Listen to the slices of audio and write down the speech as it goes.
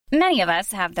Many of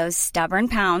us have those stubborn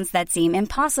pounds that seem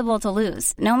impossible to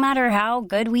lose, no matter how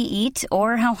good we eat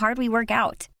or how hard we work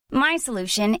out. My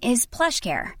solution is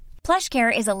PlushCare.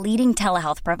 PlushCare is a leading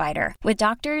telehealth provider with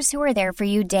doctors who are there for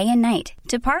you day and night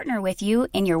to partner with you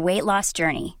in your weight loss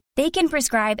journey. They can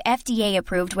prescribe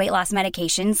FDA-approved weight loss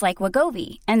medications like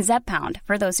Wegovy and Zepbound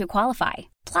for those who qualify.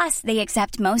 Plus, they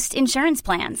accept most insurance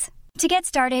plans. To get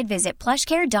started, visit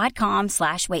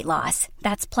plushcare.com/weightloss.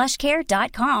 That's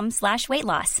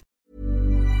plushcare.com/weightloss.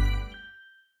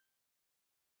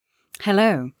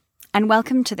 Hello, and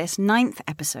welcome to this 9th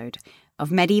episode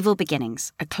of Medieval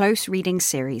Beginnings, a close reading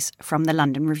series from the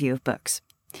London Review of Books.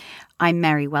 I'm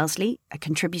Mary Wellesley, a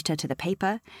contributor to the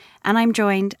paper, and I'm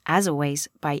joined, as always,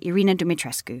 by Irina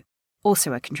Dumitrescu,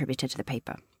 also a contributor to the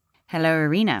paper. Hello,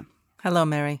 Irina. Hello,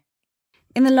 Mary.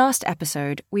 In the last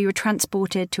episode, we were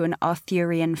transported to an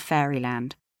Arthurian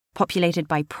fairyland, populated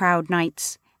by proud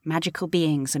knights, magical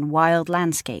beings, and wild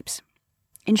landscapes.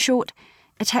 In short,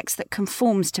 a text that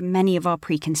conforms to many of our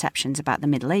preconceptions about the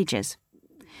Middle Ages.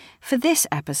 For this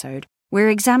episode, we're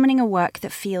examining a work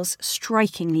that feels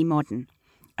strikingly modern,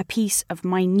 a piece of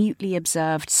minutely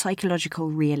observed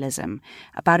psychological realism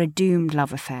about a doomed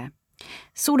love affair.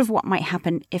 Sort of what might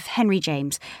happen if Henry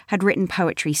James had written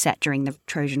poetry set during the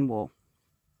Trojan War.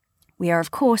 We are,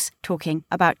 of course, talking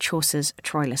about Chaucer's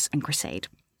Troilus and Criseyde.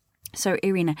 So,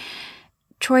 Irina,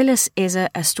 Troilus is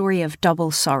a story of double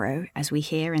sorrow, as we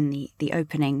hear in the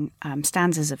opening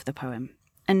stanzas of the poem.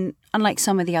 And unlike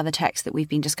some of the other texts that we've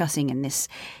been discussing in this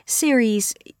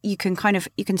series, you can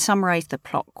summarize the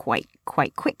plot quite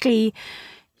quickly.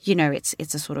 You know, it's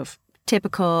a sort of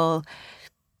typical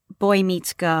boy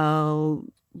meets girl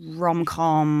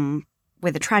rom-com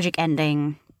with a tragic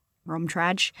ending,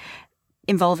 rom-trage,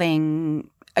 involving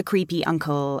a creepy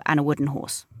uncle and a wooden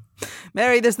horse.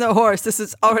 Mary, there's no horse. This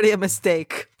is already a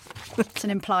mistake. It's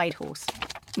an implied horse.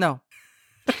 No.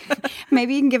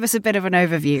 Maybe you can give us a bit of an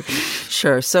overview.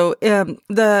 Sure. So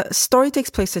the story takes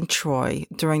place in Troy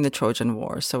during the Trojan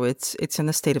War. So it's in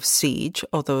a state of siege,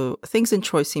 although things in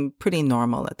Troy seem pretty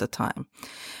normal at the time.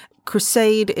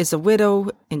 Criseyde is a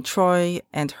widow in Troy,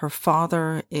 and her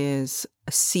father is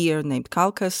a seer named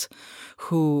Calchas,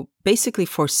 who basically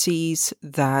foresees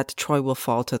that Troy will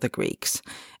fall to the Greeks.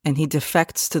 And he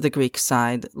defects to the Greek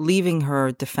side, leaving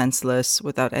her defenseless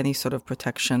without any sort of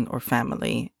protection or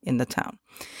family in the town.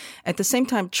 At the same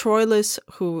time, Troilus,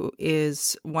 who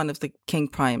is one of the King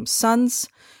Priam's sons,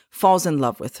 falls in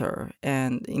love with her.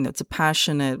 And, it's a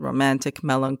passionate, romantic,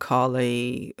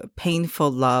 melancholy, painful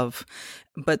love.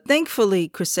 But thankfully,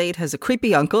 Criseyde has a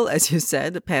creepy uncle, as you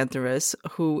said, Pantherus,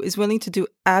 who is willing to do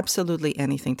absolutely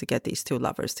anything to get these two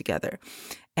lovers together.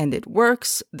 And it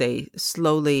works. They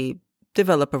slowly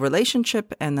develop a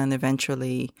relationship and then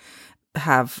eventually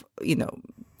have,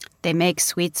 They make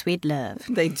sweet, sweet love.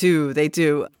 They do.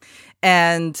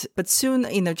 But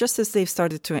soon, just as they've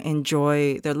started to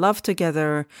enjoy their love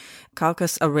together,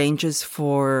 Calchas arranges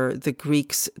for the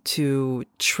Greeks to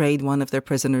trade one of their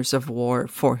prisoners of war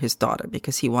for his daughter,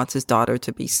 because he wants his daughter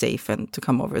to be safe and to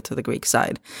come over to the Greek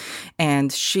side.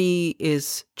 And she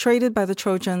is traded by the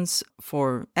Trojans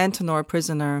for Antenor, a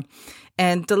prisoner.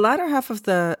 And the latter half of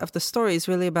the story is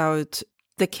really about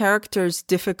the character's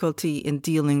difficulty in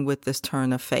dealing with this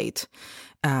turn of fate,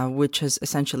 which has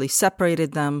essentially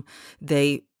separated them.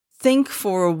 They think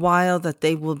for a while that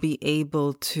they will be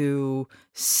able to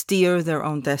steer their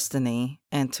own destiny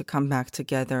and to come back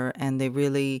together, and they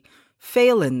really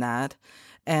fail in that.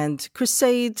 And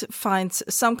Criseyde finds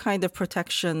some kind of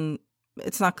protection.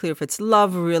 It's not clear if it's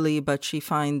love, really, but she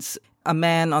finds a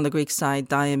man on the Greek side,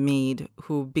 Diomed,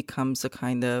 who becomes a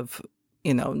kind of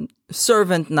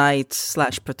servant knight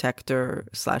 / protector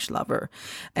 / lover.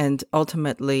 And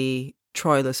ultimately,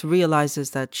 Troilus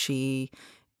realizes that she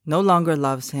no longer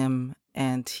loves him,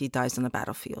 and he dies on the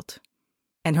battlefield.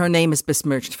 And her name is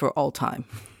besmirched for all time.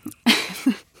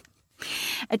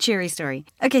 A cheery story.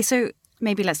 Okay, so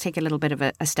maybe let's take a little bit of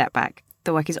a step back.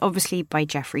 The work is obviously by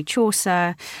Geoffrey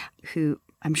Chaucer, who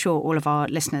I'm sure all of our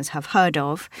listeners have heard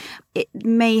of. It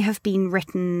may have been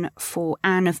written for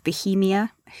Anne of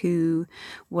Bohemia, who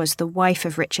was the wife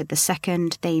of Richard II.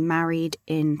 They married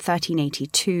in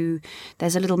 1382.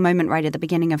 There's a little moment right at the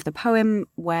beginning of the poem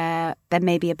where there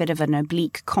may be a bit of an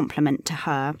oblique compliment to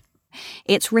her.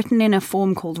 It's written in a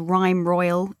form called rhyme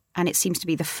royal, and it seems to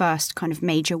be the first kind of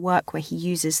major work where he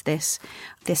uses this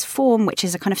form, which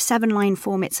is a kind of 7-line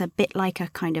form. It's a bit like a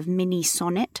kind of mini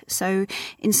sonnet. So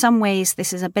in some ways,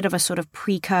 this is a bit of a sort of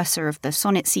precursor of the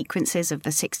sonnet sequences of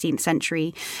the 16th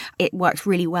century. It works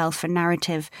really well for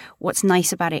narrative. What's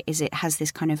nice about it is it has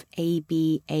this kind of A,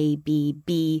 B, A, B,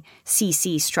 B, C,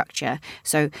 C structure.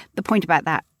 So the point about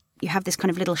that you have this kind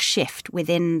of little shift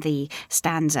within the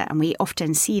stanza, and we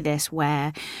often see this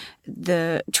where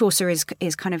the Chaucer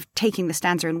is kind of taking the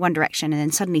stanza in one direction, and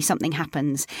then suddenly something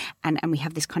happens, and we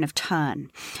have this kind of turn.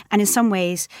 And in some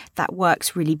ways, that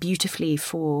works really beautifully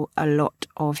for a lot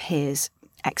of his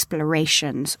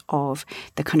explorations of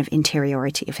the kind of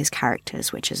interiority of his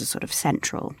characters, which is a sort of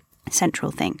central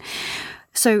thing.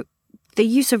 So the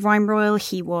use of rhyme royal,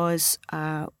 he was,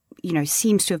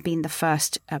 seems to have been the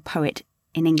first poet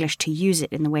in English to use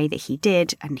it in the way that he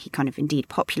did, and he kind of indeed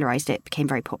popularized it, became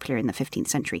very popular in the 15th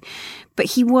century. But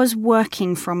he was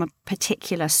working from a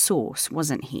particular source,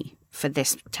 wasn't he, for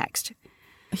this text?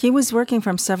 He was working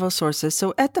from several sources.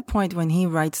 So at the point when he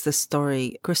writes the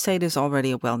story, Criseyde is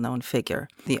already a well-known figure.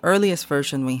 The earliest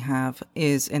version we have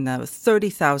is in a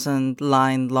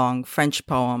 30,000-line long French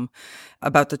poem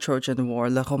about the Trojan War,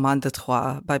 Le Roman de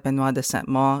Troie by Benoît de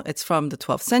Saint-Maur. It's from the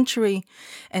 12th century.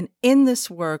 And in this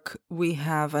work, we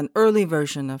have an early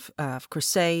version of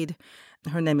Criseyde.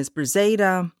 Her name is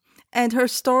Criseyde. And her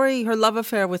story, her love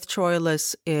affair with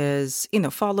Troilus is,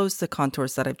 follows the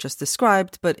contours that I've just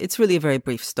described, but it's really a very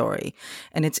brief story,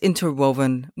 and it's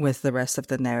interwoven with the rest of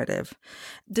the narrative.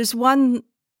 There's one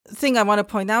thing I want to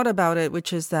point out about it,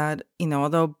 which is that,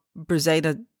 although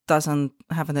Criseyde doesn't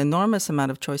have an enormous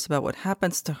amount of choice about what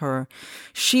happens to her,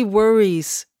 she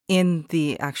worries in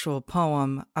the actual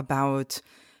poem about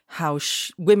how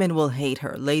women will hate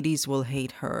her, ladies will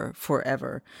hate her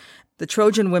forever. The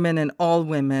Trojan women and all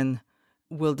women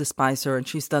will despise her, and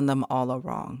she's done them all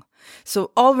wrong.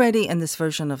 So already in this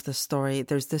version of the story,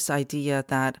 there's this idea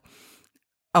that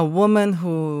a woman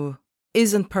who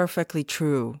isn't perfectly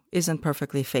true, isn't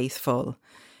perfectly faithful,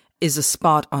 is a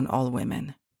spot on all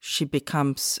women. She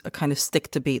becomes a kind of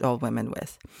stick to beat all women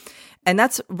with. And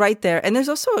that's right there. And there's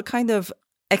also a kind of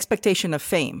expectation of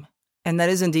fame. And that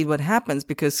is indeed what happens,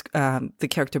 because the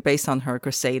character based on her,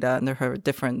 Criseyde, and her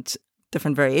different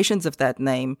variations of that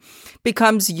name,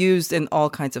 becomes used in all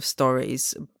kinds of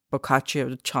stories,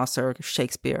 Boccaccio, Chaucer,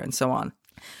 Shakespeare, and so on.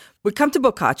 We come to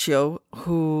Boccaccio,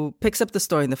 who picks up the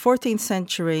story in the 14th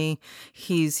century.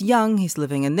 He's young, he's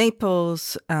living in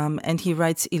Naples, and he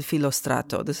writes Il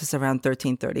Filostrato. This is around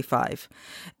 1335.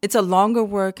 It's a longer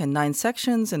work in 9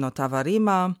 sections in ottava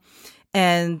rima,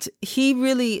 and he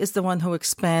really is the one who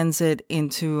expands it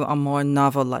into a more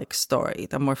novel-like story,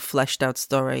 the more fleshed-out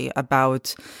story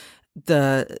about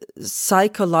the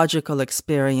psychological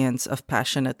experience of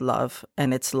passionate love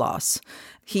and its loss.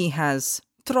 He has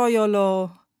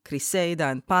Troiolo, Criseyde,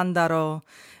 and Pandaro.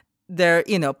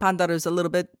 Pandaro is a little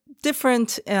bit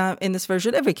different in this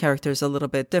version. Every character is a little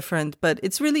bit different, but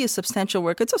it's really a substantial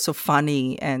work. It's also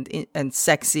funny and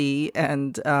sexy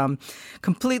and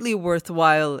completely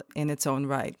worthwhile in its own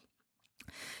right.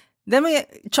 Then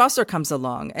Chaucer comes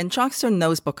along, and Chaucer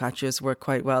knows Boccaccio's work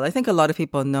quite well. I think a lot of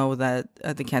people know that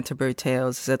the Canterbury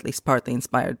Tales is at least partly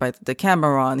inspired by the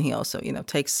Decameron. He also,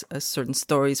 takes certain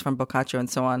stories from Boccaccio and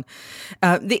so on.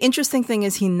 The interesting thing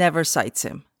is he never cites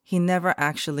him. He never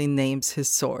actually names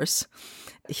his source.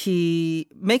 He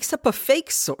makes up a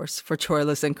fake source for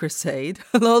Troilus and Criseyde,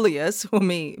 Lollius, whom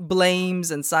he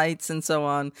blames and cites and so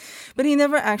on. But he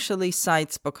never actually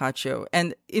cites Boccaccio.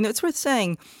 And, it's worth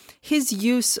saying, his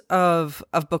use of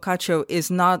Boccaccio is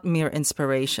not mere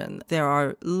inspiration. There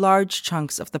are large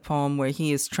chunks of the poem where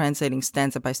he is translating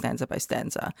stanza by stanza by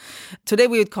stanza. Today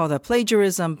we would call that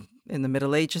plagiarism. In the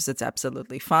Middle Ages, it's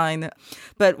absolutely fine.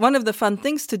 But one of the fun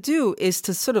things to do is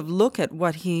to sort of look at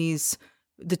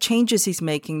the changes he's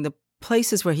making, the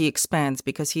places where he expands,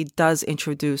 because he does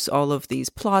introduce all of these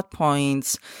plot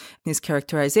points. His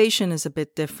characterization is a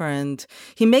bit different.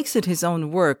 He makes it his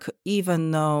own work,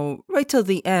 even though right till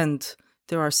the end,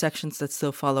 there are sections that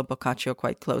still follow Boccaccio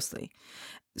quite closely.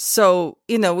 So,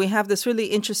 we have this really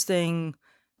interesting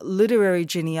literary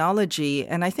genealogy.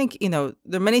 And I think, there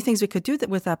are many things we could do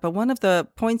with that. But one of the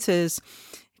points is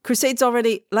Criseyde's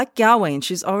already, like Gawain,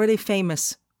 she's already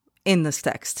famous in this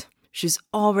text. She's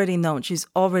already known. She's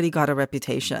already got a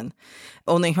reputation.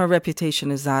 Only her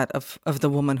reputation is that of the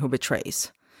woman who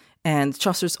betrays. And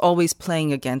Chaucer's always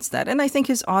playing against that. And I think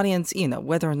his audience,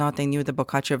 whether or not they knew the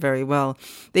Boccaccio very well,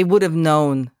 they would have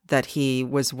known that he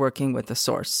was working with the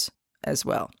source as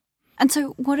well. And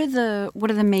so what are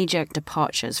the major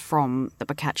departures from the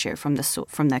Boccaccio, from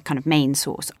the kind of main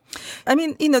source? I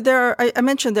mean, I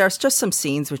mentioned there's just some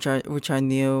scenes which are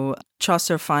new.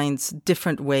 Chaucer finds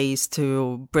different ways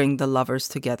to bring the lovers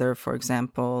together, for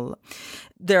example.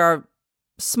 There are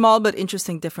small but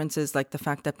interesting differences, like the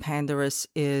fact that Pandarus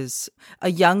is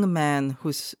a young man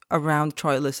who's around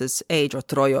Troilus's age, or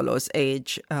Troilus'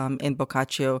 age, in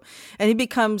Boccaccio, and he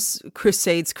becomes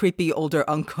Criseyde's creepy older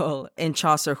uncle in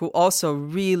Chaucer, who also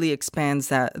really expands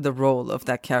the role of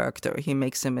that character. He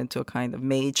makes him into a kind of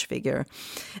mage figure.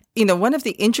 One of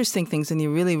the interesting things, and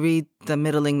you really read the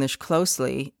Middle English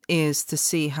closely, is to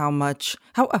see how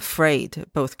afraid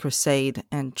both Criseyde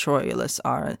and Troilus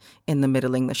are in the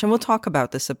Middle English. And we'll talk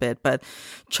about this a bit, but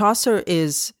Chaucer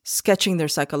is sketching their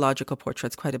psychological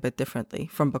portraits quite a bit differently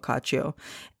from Boccaccio.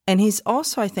 And he's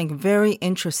also, I think, very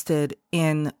interested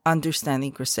in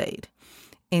understanding Criseyde,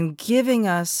 in giving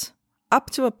us, up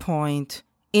to a point,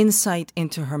 insight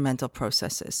into her mental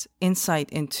processes, insight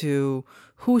into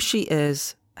who she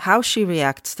is, how she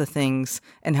reacts to things,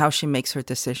 and how she makes her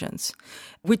decisions,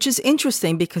 which is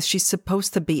interesting because she's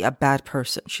supposed to be a bad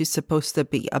person. She's supposed to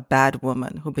be a bad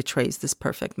woman who betrays this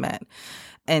perfect man.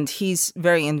 And he's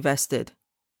very invested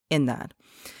in that.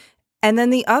 And then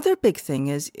the other big thing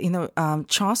is,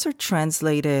 Chaucer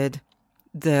translated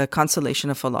the Consolation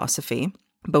of Philosophy,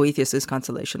 Boethius's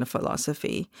Consolation of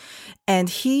Philosophy, and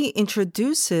he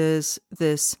introduces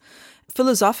this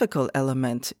philosophical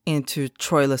element into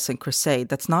Troilus and Criseyde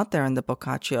that's not there in the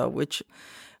Boccaccio, which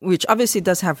obviously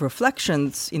does have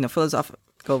reflections, philosophical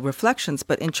reflections,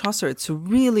 but in Chaucer it's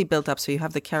really built up. So you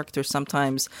have the characters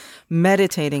sometimes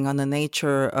meditating on the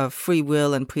nature of free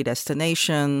will and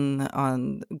predestination,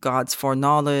 on God's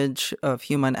foreknowledge of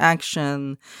human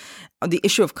action. The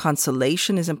issue of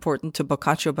consolation is important to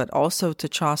Boccaccio, but also to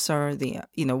Chaucer.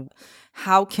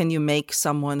 How can you make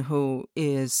someone who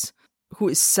is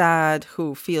sad,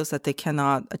 who feels that they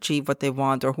cannot achieve what they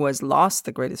want, or who has lost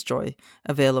the greatest joy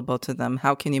available to them,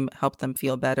 how can you help them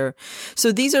feel better?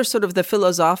 So these are sort of the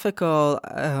philosophical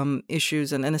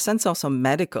issues, and in a sense also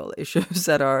medical issues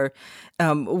that are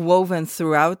woven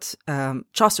throughout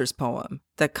Chaucer's poem,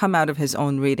 that come out of his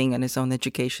own reading and his own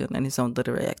education and his own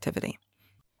literary activity.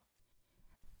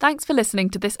 Thanks for listening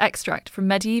to this extract from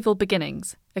Medieval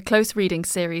Beginnings, a close reading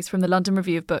series from the London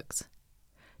Review of Books.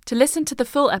 To listen to the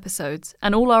full episodes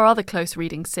and all our other close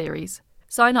reading series,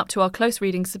 sign up to our close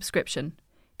reading subscription.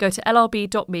 Go to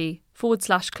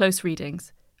lrb.me/close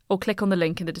readings or click on the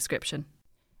link in the description.